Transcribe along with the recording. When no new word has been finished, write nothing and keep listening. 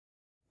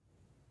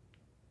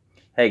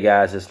Hey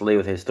guys, it's Lee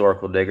with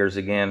Historical Diggers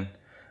again.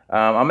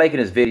 I'm making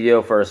this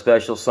video for a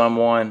special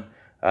someone.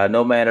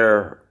 No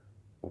matter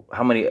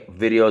how many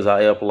videos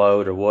I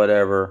upload or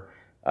whatever,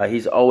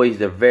 he's always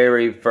the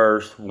very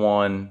first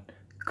one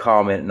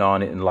commenting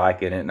on it and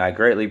liking it, and I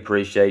greatly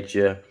appreciate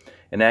you.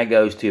 And that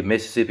goes to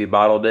Mississippi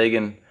Bottle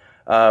Digging.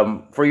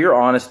 For your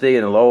honesty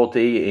and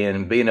loyalty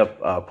and being a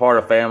part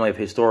of family of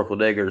Historical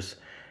Diggers,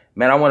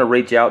 man, I want to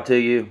reach out to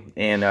you,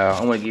 and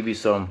I want to give you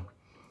some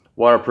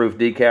waterproof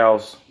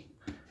decals.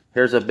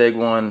 Here's a big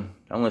one.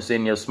 I'm going to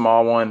send you a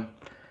small one.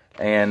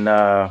 And,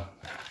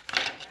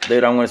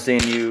 dude, I'm going to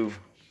send you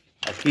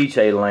a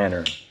keychain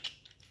lantern.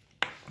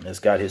 It's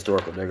got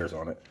Historical Diggers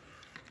on it.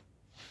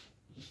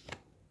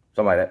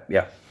 Something like that,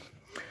 yeah.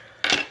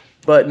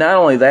 But not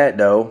only that,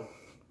 though,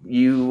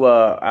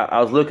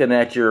 I was looking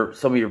at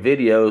some of your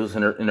videos,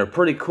 and they're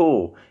pretty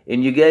cool.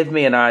 And you gave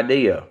me an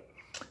idea.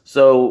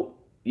 So,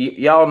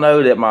 y'all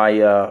know that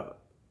my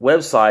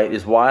website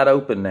is wide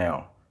open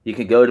now. You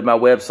can go to my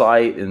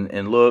website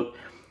and look.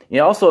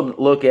 You also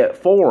look at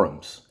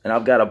forums, and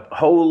I've got a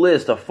whole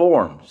list of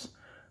forums.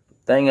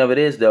 Thing of it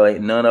is, though,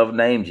 ain't none of them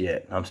named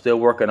yet. I'm still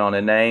working on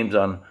the names,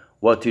 on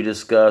what to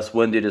discuss,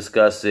 when to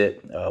discuss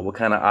it, what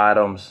kind of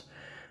items.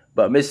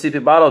 But Mississippi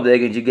Bottle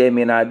Digging, you gave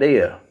me an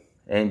idea.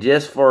 And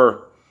just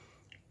for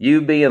you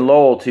being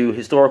loyal to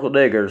Historical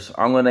Diggers,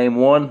 I'm going to name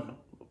one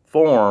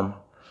forums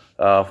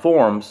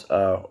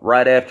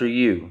right after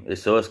you.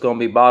 So it's going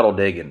to be Bottle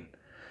Digging.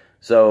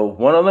 So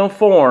one of them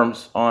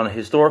forums on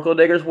Historical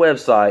Diggers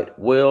website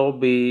will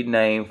be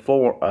named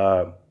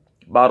for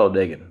Bottle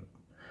Digging.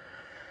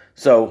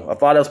 So I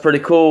thought that was pretty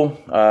cool.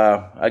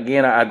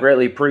 Again, I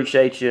greatly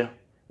appreciate you.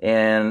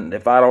 And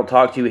if I don't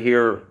talk to you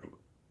here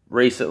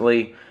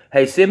recently,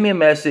 hey, send me a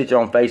message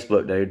on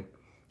Facebook, dude.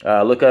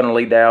 Look under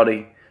Lee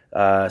Dowdy.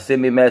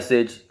 Send me a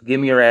message. Give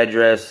me your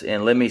address,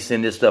 and let me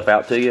send this stuff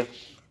out to you.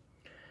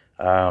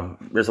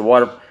 This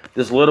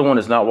little one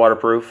is not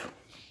waterproof.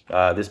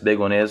 This big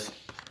one is.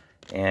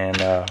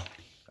 And I'm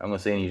going to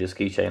send you this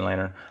keychain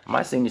lantern. I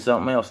might send you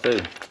something else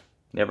too.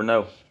 Never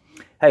know.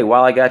 Hey,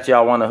 while I got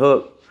y'all on the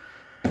hook,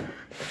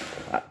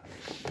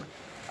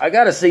 I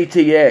got a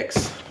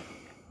CTX.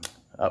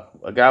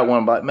 I got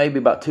one maybe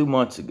about 2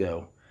 months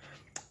ago.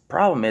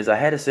 Problem is, I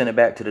had to send it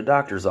back to the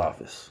doctor's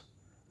office.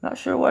 Not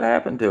sure what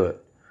happened to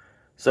it.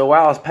 So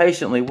while I was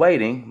patiently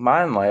waiting,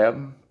 Mind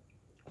Lab,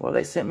 well,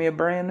 they sent me a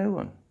brand new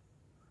one.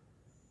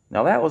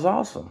 Now that was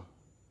awesome.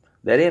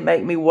 They didn't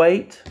make me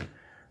wait.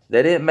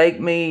 They didn't make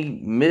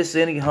me miss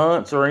any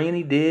hunts or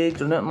any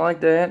digs or nothing like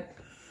that.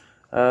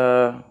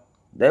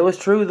 They was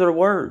true to their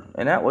word,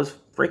 and that was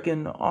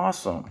freaking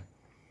awesome.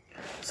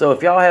 So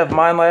if y'all have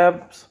Mind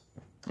Labs,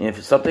 and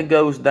if something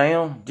goes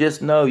down,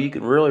 just know you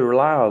can really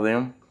rely on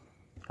them.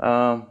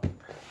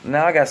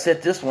 Now I got to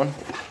set this one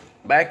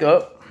back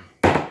up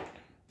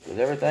because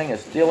everything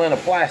is still in a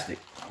plastic.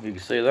 You can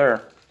see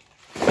there.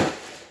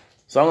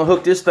 So I'm going to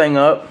hook this thing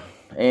up,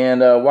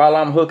 and while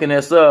I'm hooking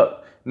this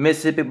up,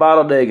 Mississippi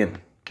Bottle Digging,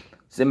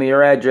 send me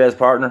your address,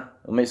 partner.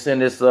 Let me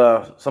send this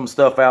some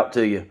stuff out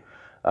to you.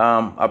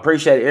 I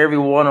appreciate every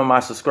one of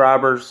my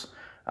subscribers.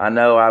 I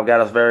know I've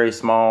got a very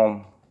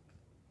small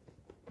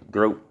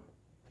group,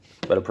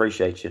 but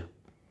appreciate you.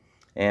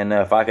 And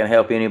if I can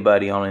help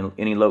anybody on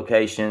any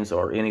locations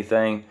or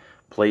anything,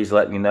 please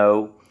let me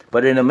know.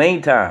 But in the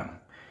meantime,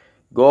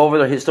 go over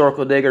the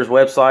Historical Diggers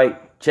website,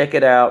 check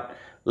it out.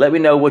 Let me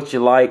know what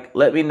you like.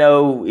 Let me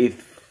know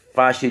if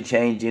I should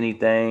change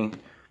anything.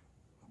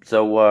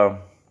 So,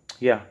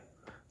 yeah.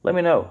 Let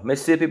me know.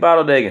 Mississippi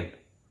Bottle Digging.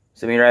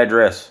 Send me your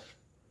address.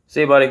 See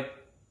you, buddy.